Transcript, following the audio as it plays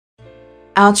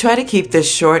I'll try to keep this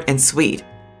short and sweet.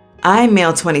 I'm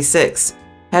male 26,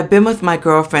 have been with my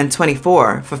girlfriend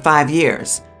 24 for 5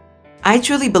 years. I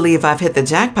truly believe I've hit the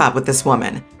jackpot with this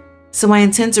woman, so I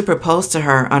intend to propose to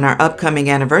her on our upcoming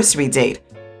anniversary date,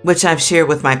 which I've shared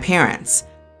with my parents.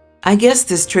 I guess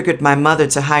this triggered my mother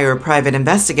to hire a private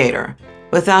investigator,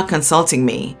 without consulting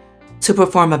me, to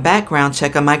perform a background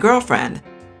check on my girlfriend.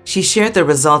 She shared the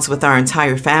results with our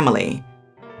entire family.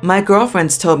 My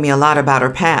girlfriend's told me a lot about her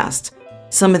past,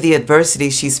 some of the adversity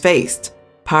she's faced,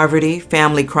 poverty,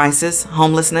 family crisis,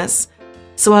 homelessness.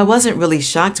 So I wasn't really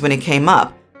shocked when it came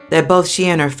up that both she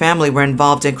and her family were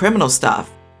involved in criminal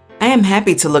stuff. I am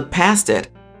happy to look past it.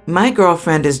 My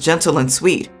girlfriend is gentle and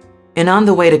sweet, and on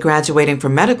the way to graduating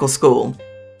from medical school,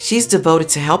 she's devoted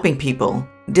to helping people,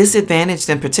 disadvantaged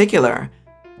in particular.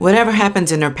 Whatever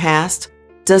happened in her past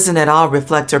doesn't at all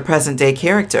reflect her present-day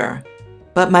character.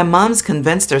 But my mom's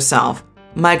convinced herself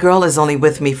my girl is only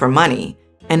with me for money,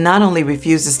 and not only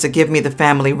refuses to give me the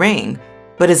family ring,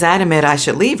 but is adamant I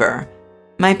should leave her.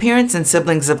 My parents and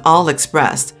siblings have all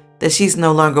expressed that she's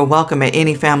no longer welcome at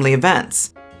any family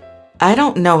events. I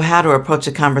don't know how to approach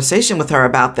a conversation with her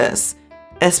about this,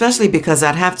 especially because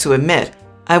I'd have to admit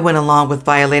I went along with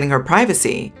violating her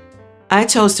privacy. I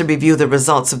chose to review the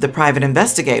results of the private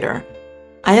investigator.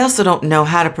 I also don't know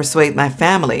how to persuade my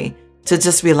family to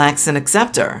just relax and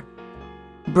accept her.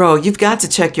 Bro, you've got to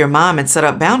check your mom and set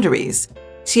up boundaries.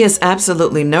 She has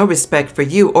absolutely no respect for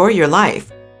you or your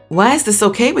life. Why is this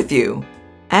okay with you?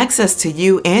 Access to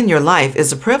you and your life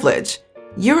is a privilege.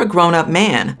 You're a grown-up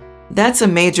man. That's a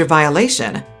major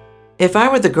violation. If I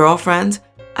were the girlfriend,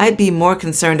 I'd be more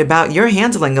concerned about your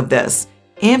handling of this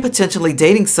and potentially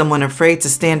dating someone afraid to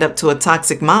stand up to a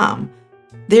toxic mom.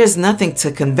 There's nothing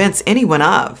to convince anyone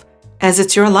of, as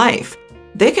it's your life.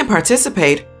 They can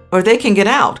participate or they can get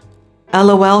out.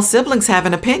 LOL, siblings have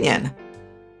an opinion.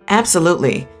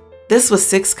 Absolutely. This was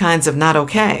 6 kinds of not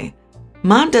okay.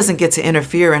 Mom doesn't get to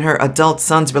interfere in her adult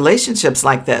son's relationships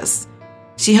like this.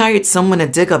 She hired someone to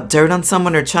dig up dirt on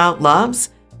someone her child loves?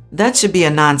 That should be a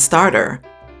non-starter.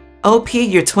 OP,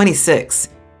 you're 26.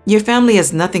 Your family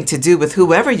has nothing to do with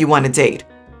whoever you want to date.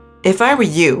 If I were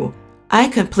you,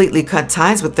 I'd completely cut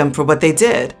ties with them for what they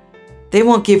did. They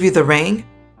won't give you the ring?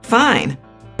 Fine.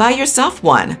 Buy yourself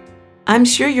one. I'm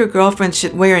sure your girlfriend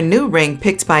should wear a new ring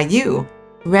picked by you,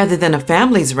 rather than a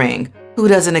family's ring who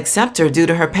doesn't accept her due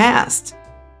to her past.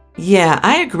 Yeah,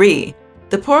 I agree.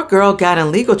 The poor girl got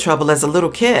in legal trouble as a little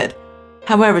kid.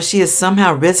 However, she has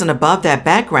somehow risen above that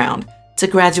background to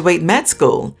graduate med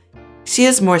school. She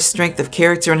has more strength of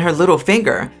character in her little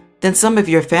finger than some of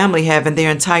your family have in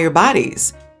their entire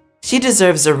bodies. She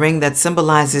deserves a ring that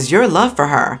symbolizes your love for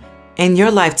her and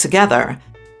your life together,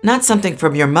 not something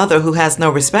from your mother who has no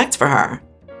respect for her.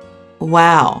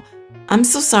 Wow, I'm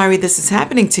so sorry this is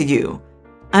happening to you.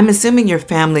 I'm assuming your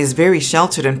family is very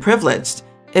sheltered and privileged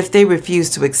if they refuse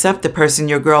to accept the person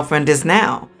your girlfriend is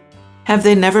now. Have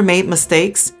they never made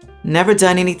mistakes? Never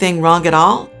done anything wrong at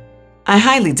all? I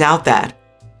highly doubt that.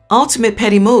 Ultimate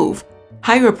petty move.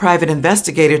 Hire a private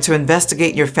investigator to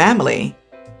investigate your family.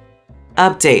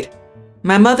 Update.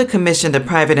 My mother commissioned a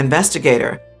private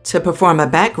investigator to perform a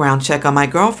background check on my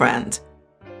girlfriend.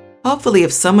 Hopefully,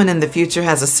 if someone in the future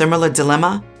has a similar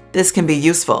dilemma, this can be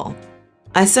useful.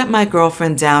 I sat my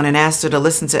girlfriend down and asked her to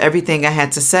listen to everything I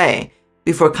had to say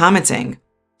before commenting.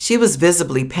 She was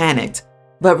visibly panicked,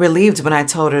 but relieved when I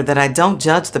told her that I don't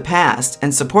judge the past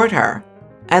and support her.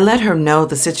 I let her know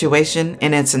the situation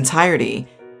in its entirety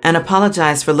and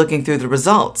apologized for looking through the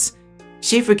results.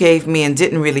 She forgave me and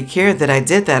didn't really care that I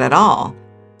did that at all.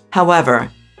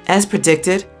 However, as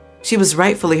predicted, she was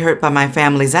rightfully hurt by my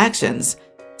family's actions,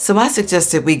 so I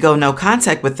suggested we go no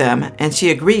contact with them, and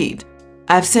she agreed.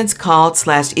 I've since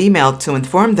called/emailed to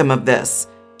inform them of this.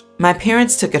 My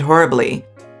parents took it horribly,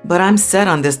 but I'm set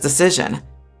on this decision.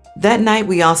 That night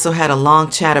we also had a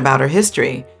long chat about her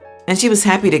history, and she was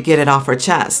happy to get it off her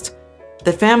chest.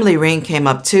 The family ring came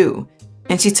up too,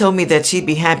 and she told me that she'd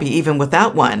be happy even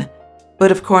without one.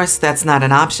 But of course that's not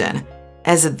an option.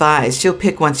 As advised, she'll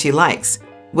pick one she likes,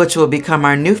 which will become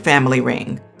our new family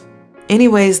ring.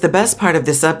 Anyways, the best part of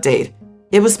this update,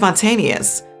 it was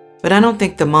spontaneous, but I don't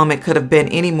think the moment could have been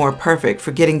any more perfect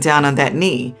for getting down on that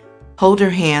knee, hold her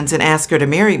hands and ask her to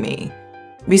marry me.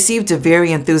 Received a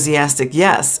very enthusiastic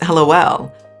yes,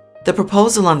 LOL. The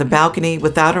proposal on the balcony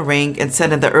without a ring and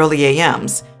set in the early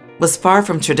AMs was far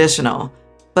from traditional,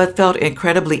 but felt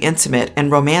incredibly intimate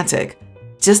and romantic,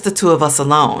 just the two of us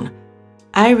alone.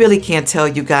 I really can't tell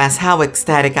you guys how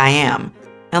ecstatic I am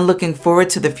and looking forward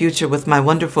to the future with my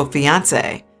wonderful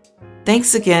fiance.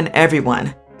 Thanks again,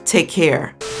 everyone. Take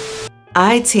care.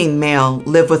 I, teen male,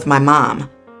 live with my mom.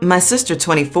 My sister,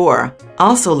 24,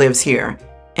 also lives here,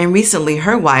 and recently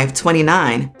her wife,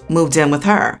 29, moved in with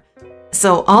her.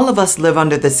 So all of us live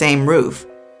under the same roof.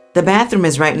 The bathroom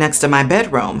is right next to my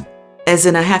bedroom, as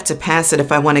in I have to pass it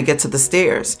if I want to get to the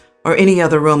stairs or any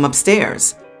other room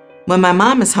upstairs. When my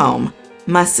mom is home,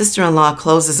 my sister-in-law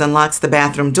closes and locks the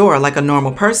bathroom door like a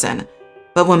normal person.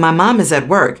 But when my mom is at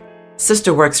work,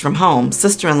 sister works from home,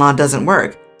 sister-in-law doesn't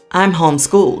work. I'm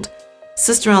homeschooled.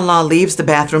 Sister-in-law leaves the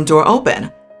bathroom door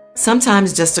open,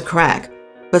 sometimes just a crack,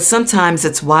 but sometimes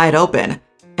it's wide open,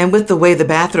 and with the way the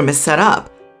bathroom is set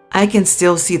up, I can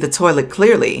still see the toilet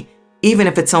clearly, even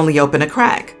if it's only open a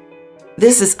crack.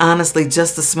 This is honestly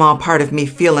just a small part of me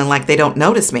feeling like they don't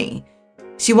notice me.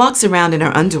 She walks around in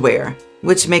her underwear,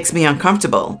 which makes me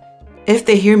uncomfortable. If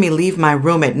they hear me leave my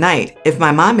room at night, if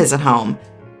my mom isn't home,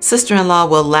 sister-in-law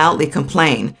will loudly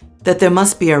complain that there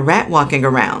must be a rat walking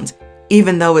around,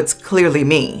 even though it's clearly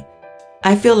me.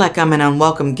 I feel like I'm an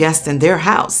unwelcome guest in their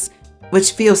house,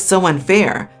 which feels so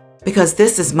unfair because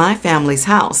this is my family's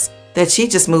house that she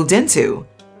just moved into.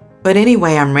 But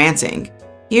anyway, I'm ranting.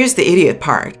 Here's the idiot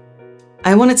part.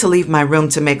 I wanted to leave my room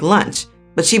to make lunch,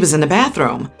 but she was in the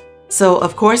bathroom. So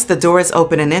of course the door is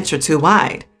open an inch or two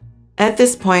wide. At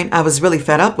this point, I was really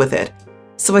fed up with it.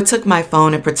 So I took my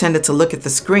phone and pretended to look at the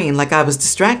screen like I was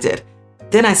distracted.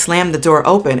 Then I slammed the door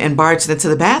open and barged into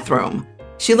the bathroom.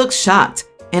 She looked shocked,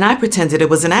 and I pretended it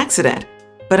was an accident.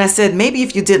 But I said maybe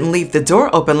if you didn't leave the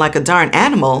door open like a darn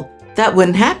animal, that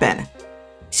wouldn't happen.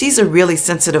 She's a really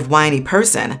sensitive, whiny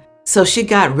person, so she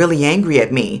got really angry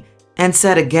at me and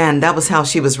said again that was how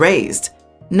she was raised.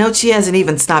 Note she hasn't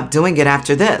even stopped doing it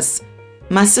after this.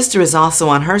 My sister is also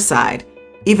on her side,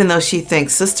 even though she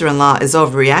thinks sister-in-law is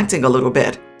overreacting a little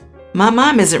bit. My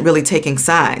mom isn't really taking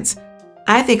sides.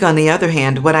 I think on the other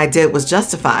hand, what I did was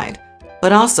justified.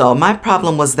 But also, my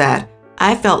problem was that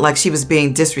I felt like she was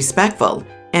being disrespectful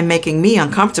and making me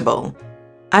uncomfortable.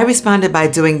 I responded by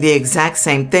doing the exact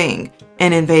same thing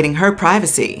and invading her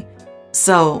privacy.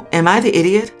 So, am I the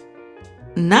idiot?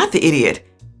 Not the idiot.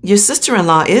 Your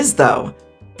sister-in-law is, though.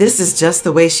 This is just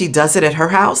the way she does it at her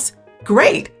house?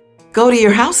 Great! Go to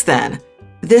your house then.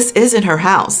 This isn't her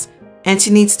house, and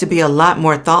she needs to be a lot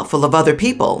more thoughtful of other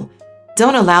people.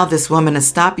 Don't allow this woman to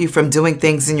stop you from doing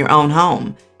things in your own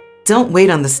home. Don't wait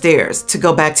on the stairs to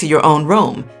go back to your own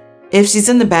room. If she's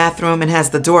in the bathroom and has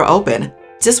the door open,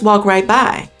 just walk right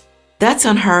by. That's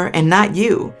on her and not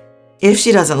you. If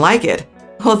she doesn't like it,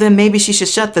 well then maybe she should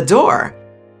shut the door.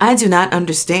 I do not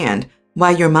understand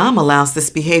why your mom allows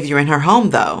this behavior in her home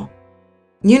though.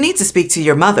 You need to speak to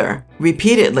your mother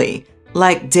repeatedly,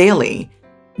 like daily.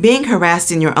 Being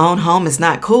harassed in your own home is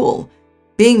not cool.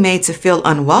 Being made to feel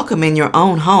unwelcome in your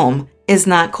own home is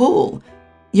not cool.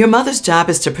 Your mother's job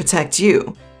is to protect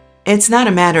you. It's not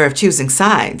a matter of choosing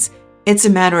sides. It's a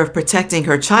matter of protecting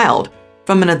her child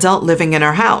from an adult living in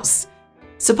her house.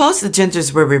 Suppose the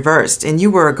genders were reversed and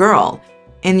you were a girl,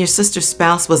 and your sister's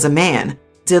spouse was a man,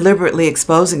 deliberately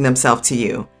exposing themselves to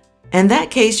you. In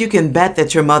that case, you can bet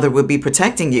that your mother would be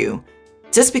protecting you.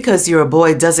 Just because you're a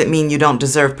boy doesn't mean you don't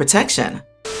deserve protection.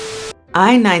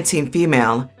 I'm 19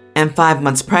 female and 5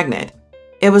 months pregnant.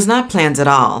 It was not planned at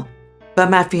all, but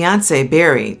my fiance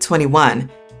Barry, 21,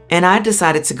 and I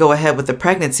decided to go ahead with the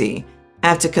pregnancy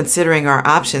after considering our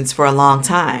options for a long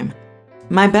time.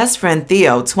 My best friend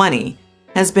Theo, 20,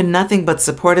 has been nothing but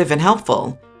supportive and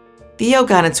helpful. Theo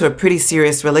got into a pretty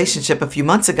serious relationship a few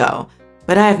months ago,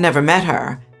 but I have never met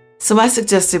her, so I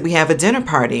suggested we have a dinner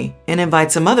party and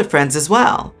invite some other friends as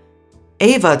well.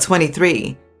 Ava,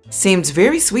 23, seemed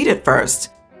very sweet at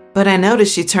first, but I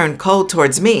noticed she turned cold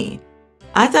towards me.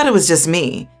 I thought it was just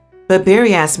me, but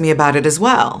Barry asked me about it as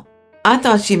well. I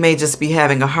thought she may just be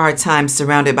having a hard time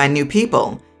surrounded by new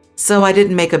people, so I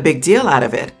didn't make a big deal out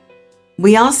of it.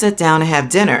 We all sat down to have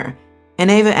dinner, and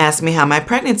Ava asked me how my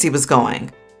pregnancy was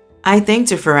going. I thanked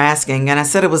her for asking, and I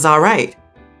said it was all right.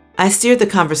 I steered the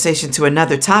conversation to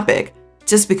another topic,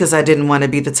 just because I didn't want to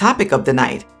be the topic of the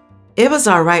night. It was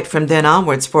all right from then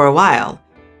onwards for a while.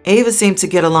 Ava seemed to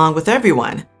get along with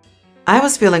everyone. I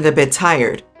was feeling a bit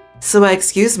tired, so I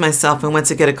excused myself and went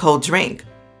to get a cold drink.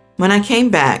 When I came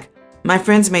back, my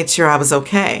friends made sure I was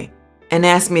okay and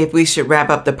asked me if we should wrap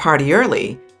up the party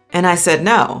early, and I said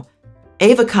no.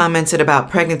 Ava commented about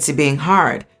pregnancy being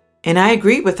hard, and I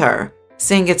agreed with her,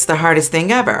 saying it's the hardest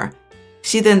thing ever.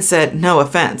 She then said, no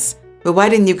offense, but why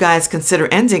didn't you guys consider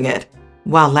ending it?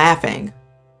 While laughing.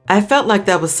 I felt like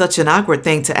that was such an awkward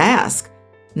thing to ask.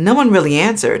 No one really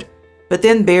answered, but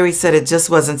then Barry said it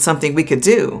just wasn't something we could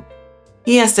do.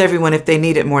 He asked everyone if they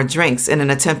needed more drinks in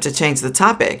an attempt to change the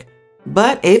topic,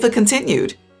 but Ava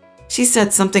continued. She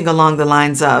said something along the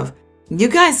lines of, you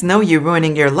guys know you're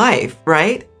ruining your life,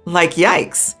 right? Like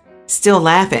yikes, still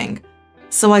laughing.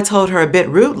 So I told her a bit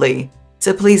rudely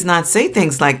to please not say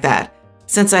things like that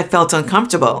since I felt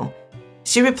uncomfortable.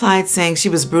 She replied saying she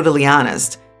was brutally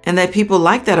honest and that people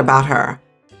like that about her.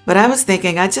 But I was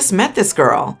thinking I just met this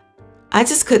girl. I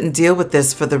just couldn't deal with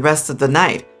this for the rest of the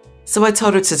night, so I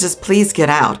told her to just please get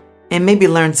out and maybe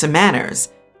learn some manners.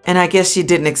 And I guess she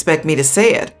didn't expect me to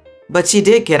say it, but she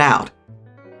did get out.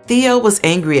 Theo was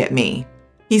angry at me.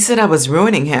 He said I was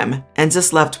ruining him and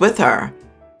just left with her.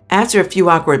 After a few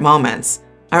awkward moments,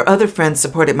 our other friends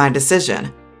supported my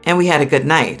decision and we had a good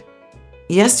night.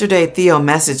 Yesterday, Theo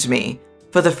messaged me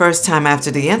for the first time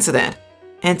after the incident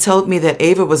and told me that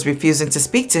Ava was refusing to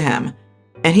speak to him.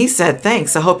 And he said,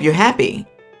 "Thanks, I hope you're happy."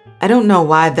 I don't know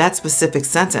why that specific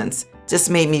sentence just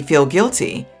made me feel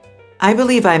guilty. I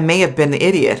believe I may have been the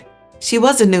idiot. She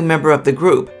was a new member of the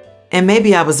group, and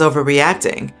maybe I was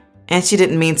overreacting, and she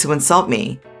didn't mean to insult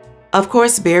me. Of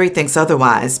course, Barry thinks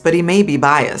otherwise, but he may be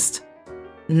biased.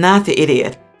 Not the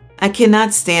idiot. I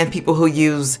cannot stand people who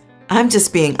use "I'm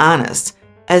just being honest"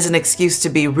 as an excuse to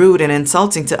be rude and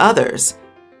insulting to others.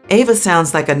 Ava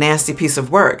sounds like a nasty piece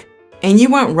of work, and you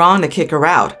weren't wrong to kick her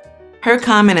out. Her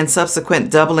comment and subsequent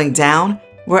doubling down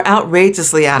were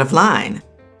outrageously out of line.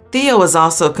 Theo is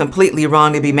also completely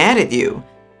wrong to be mad at you,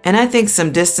 and I think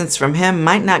some distance from him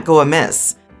might not go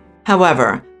amiss.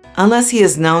 However, unless he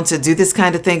is known to do this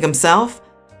kind of thing himself,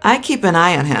 I keep an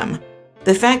eye on him.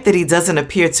 The fact that he doesn't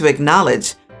appear to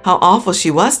acknowledge how awful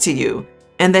she was to you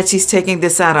and that she's taking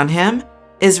this out on him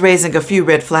is raising a few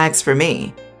red flags for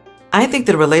me. I think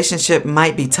the relationship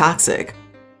might be toxic.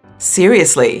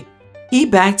 Seriously, he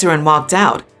backed her and walked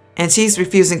out, and she's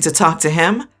refusing to talk to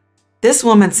him? This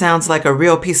woman sounds like a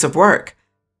real piece of work.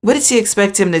 What did she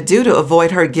expect him to do to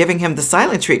avoid her giving him the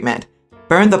silent treatment?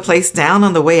 Burn the place down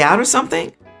on the way out or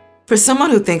something? For someone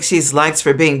who thinks she's liked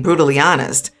for being brutally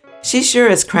honest, she sure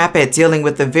is crap at dealing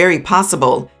with the very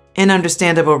possible and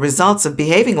understandable results of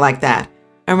behaving like that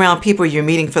around people you're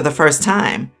meeting for the first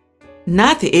time.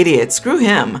 Not the idiot, screw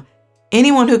him.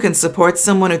 Anyone who can support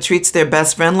someone who treats their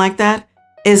best friend like that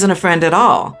isn't a friend at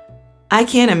all. I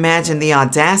can't imagine the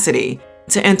audacity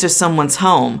to enter someone's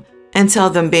home and tell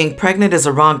them being pregnant is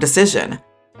a wrong decision.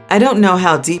 I don't know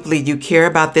how deeply you care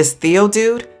about this Theo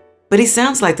dude, but he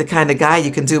sounds like the kind of guy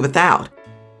you can do without.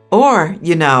 Or,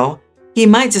 you know, he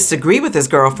might just agree with his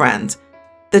girlfriend.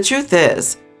 The truth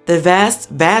is, the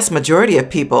vast majority of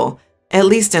people, at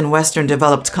least in Western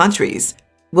developed countries,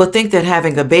 will think that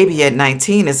having a baby at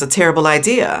 19 is a terrible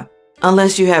idea.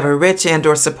 Unless you have a rich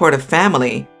and/or supportive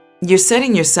family, you're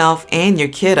setting yourself and your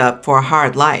kid up for a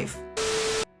hard life.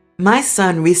 My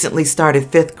son recently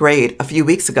started 5th grade a few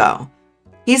weeks ago.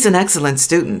 He's an excellent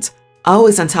student,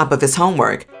 always on top of his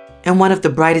homework, and one of the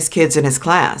brightest kids in his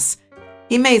class.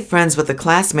 He made friends with a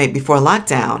classmate before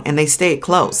lockdown, and they stayed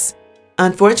close.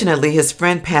 Unfortunately, his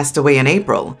friend passed away in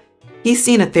April. He's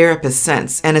seen a therapist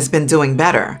since and has been doing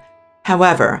better.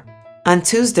 However, on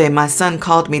Tuesday, my son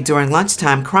called me during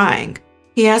lunchtime crying.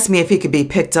 He asked me if he could be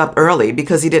picked up early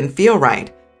because he didn't feel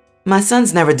right. My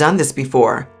son's never done this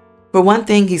before. For one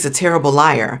thing, he's a terrible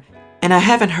liar, and I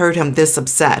haven't heard him this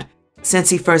upset since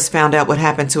he first found out what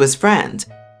happened to his friend.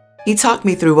 He talked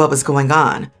me through what was going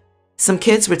on. Some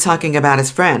kids were talking about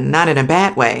his friend, not in a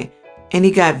bad way, and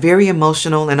he got very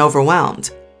emotional and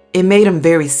overwhelmed. It made him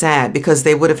very sad because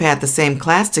they would have had the same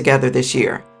class together this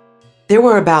year. There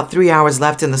were about 3 hours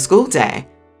left in the school day,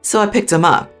 so I picked him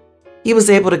up. He was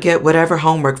able to get whatever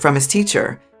homework from his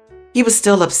teacher. He was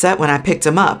still upset when I picked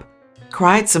him up,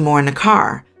 cried some more in the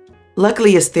car.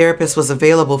 Luckily, his therapist was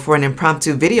available for an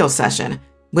impromptu video session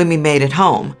when we made it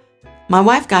home. My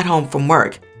wife got home from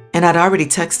work, and I'd already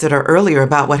texted her earlier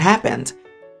about what happened.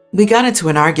 We got into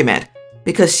an argument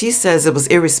because she says it was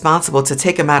irresponsible to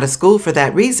take him out of school for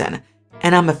that reason,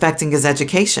 and I'm affecting his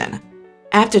education.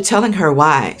 After telling her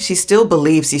why, she still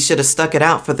believes he should have stuck it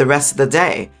out for the rest of the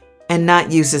day and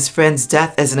not use his friend's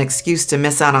death as an excuse to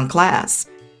miss out on class.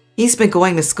 He's been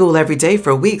going to school every day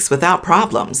for weeks without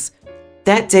problems.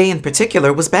 That day in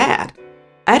particular was bad.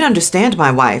 I'd understand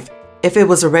my wife if it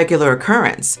was a regular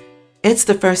occurrence. It's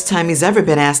the first time he's ever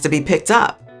been asked to be picked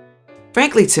up.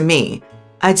 Frankly, to me,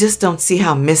 I just don't see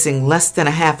how missing less than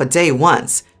a half a day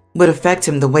once would affect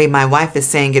him the way my wife is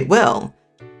saying it will.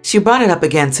 She brought it up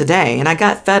again today, and I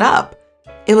got fed up.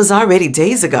 It was already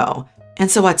days ago, and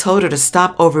so I told her to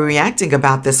stop overreacting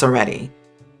about this already.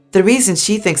 The reason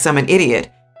she thinks I'm an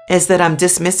idiot is that I'm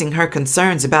dismissing her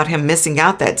concerns about him missing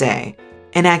out that day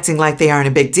and acting like they aren't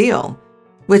a big deal,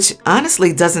 which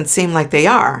honestly doesn't seem like they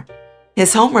are.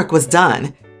 His homework was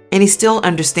done, and he still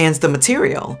understands the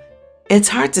material. It's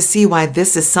hard to see why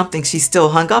this is something she's still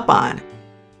hung up on.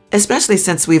 especially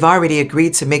since we've already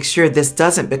agreed to make sure this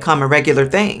doesn't become a regular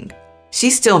thing.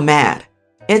 She's still mad.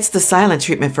 It's the silent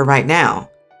treatment for right now.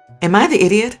 Am I the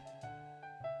idiot?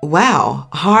 Wow,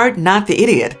 hard not the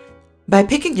idiot. By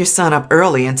picking your son up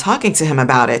early and talking to him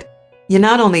about it, you're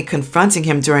not only confronting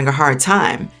him during a hard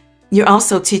time, you're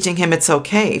also teaching him it's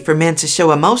okay for men to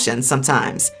show emotions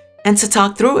sometimes and to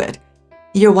talk through it.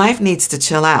 Your wife needs to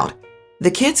chill out.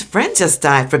 The kid's friend just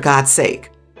died, for God's sake.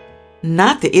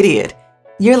 Not the idiot.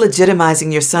 You're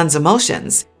legitimizing your son's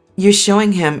emotions. You're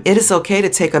showing him it is okay to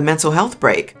take a mental health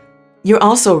break. You're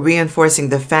also reinforcing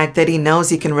the fact that he knows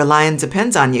he can rely and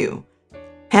depend on you.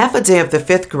 Half a day of the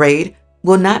 5th grade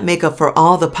will not make up for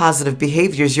all the positive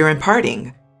behaviors you're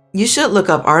imparting. You should look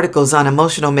up articles on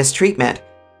emotional mistreatment.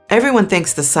 Everyone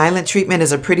thinks the silent treatment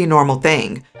is a pretty normal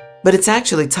thing, but it's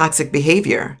actually toxic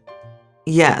behavior.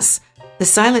 Yes, the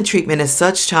silent treatment is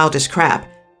such childish crap.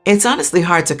 It's honestly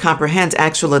hard to comprehend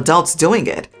actual adults doing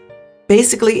it.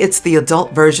 Basically, it's the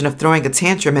adult version of throwing a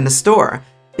tantrum in the store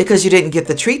because you didn't get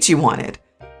the treats you wanted.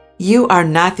 You are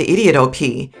not the idiot, OP,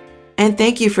 and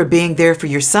thank you for being there for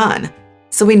your son,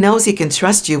 so he knows he can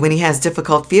trust you when he has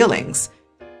difficult feelings.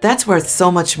 That's worth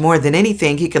so much more than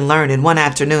anything he can learn in one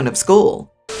afternoon of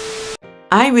school.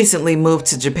 I recently moved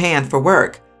to Japan for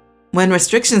work. When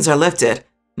restrictions are lifted,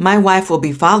 my wife will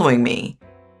be following me.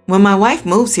 When my wife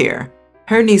moves here,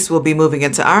 her niece will be moving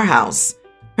into our house.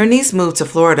 Her niece moved to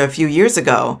Florida a few years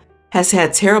ago, has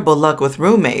had terrible luck with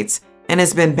roommates, and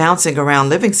has been bouncing around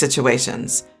living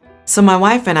situations. So my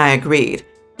wife and I agreed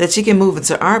that she can move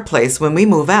into our place when we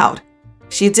move out.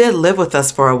 She did live with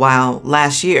us for a while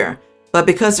last year, but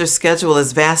because her schedule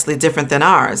is vastly different than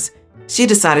ours, she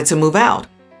decided to move out,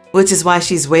 which is why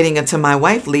she's waiting until my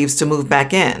wife leaves to move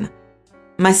back in.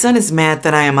 My son is mad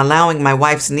that I am allowing my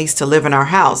wife's niece to live in our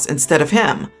house instead of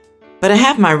him, but I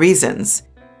have my reasons.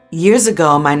 Years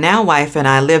ago, my now wife and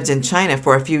I lived in China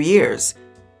for a few years.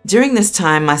 During this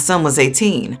time, my son was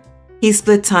 18. He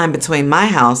split time between my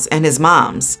house and his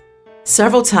mom's.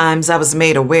 Several times I was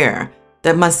made aware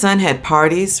that my son had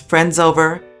parties, friends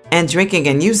over, and drinking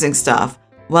and using stuff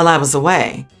while I was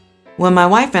away. When my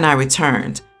wife and I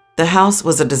returned, the house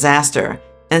was a disaster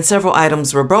and several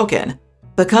items were broken.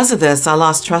 Because of this, I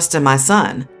lost trust in my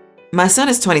son. My son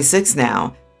is 26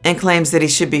 now and claims that he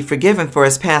should be forgiven for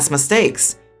his past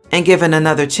mistakes and given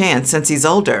another chance since he's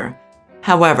older.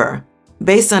 However,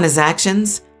 based on his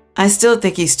actions, I still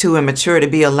think he's too immature to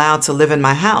be allowed to live in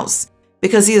my house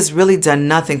because he has really done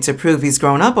nothing to prove he's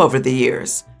grown up over the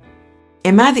years.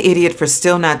 Am I the idiot for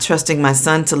still not trusting my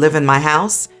son to live in my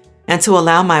house and to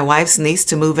allow my wife's niece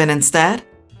to move in instead?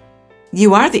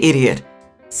 You are the idiot.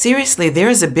 Seriously, there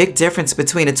is a big difference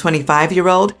between a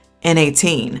 25-year-old and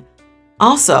 18.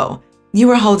 Also, you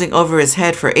were holding over his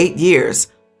head for 8 years,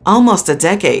 almost a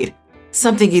decade,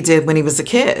 something he did when he was a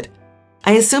kid.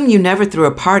 I assume you never threw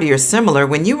a party or similar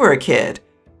when you were a kid.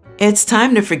 It's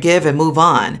time to forgive and move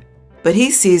on, but he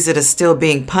sees it as still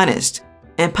being punished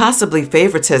and possibly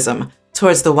favoritism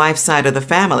towards the wife's side of the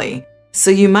family, so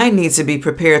you might need to be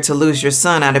prepared to lose your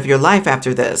son out of your life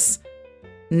after this.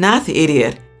 Not the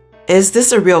idiot. Is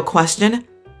this a real question?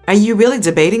 Are you really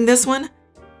debating this one?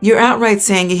 You're outright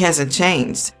saying he hasn't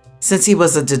changed, since he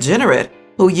was a degenerate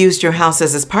who used your house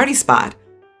as his party spot.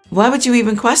 Why would you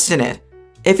even question it?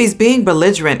 If he's being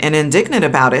belligerent and indignant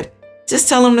about it, just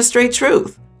tell him the straight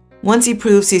truth. Once he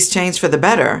proves he's changed for the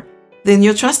better, then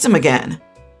you'll trust him again.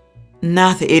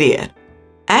 Not the idiot.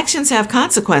 Actions have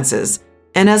consequences,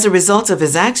 and as a result of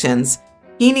his actions,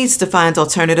 he needs to find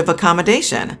alternative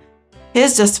accommodation.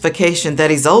 His justification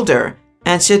that he's older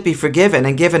and should be forgiven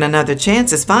and given another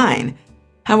chance is fine.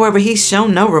 However, he's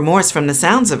shown no remorse from the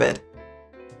sounds of it.